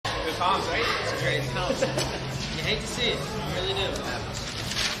comes, right? It's great. It comes. You hate to see it. You really do.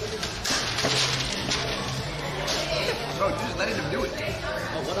 Bro, you're just letting him do it.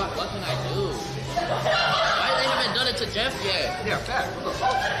 Oh, what can I do? Why they haven't done it to Jeff yet? Yeah, fat. What the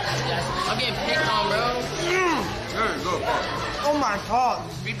fuck? I'm getting picked on, bro. There you go, fuck. Oh my god.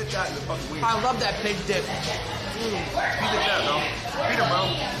 Beat the chat in the fucking wing. I love that pig dip. Beat the chat, bro. Beat him, bro.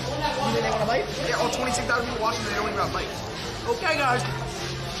 You think they want to bite? Yeah, all 26,000 people watching, they don't even got likes. Okay, guys.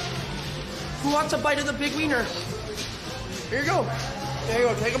 Who wants a bite of the big wiener? Here you go. There you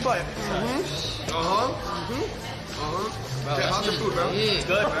go. Take a bite. Bro, Okay, how's the food, bro? It's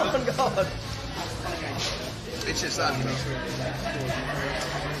Good, bro. Oh god. It's just that, you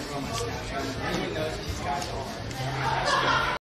know.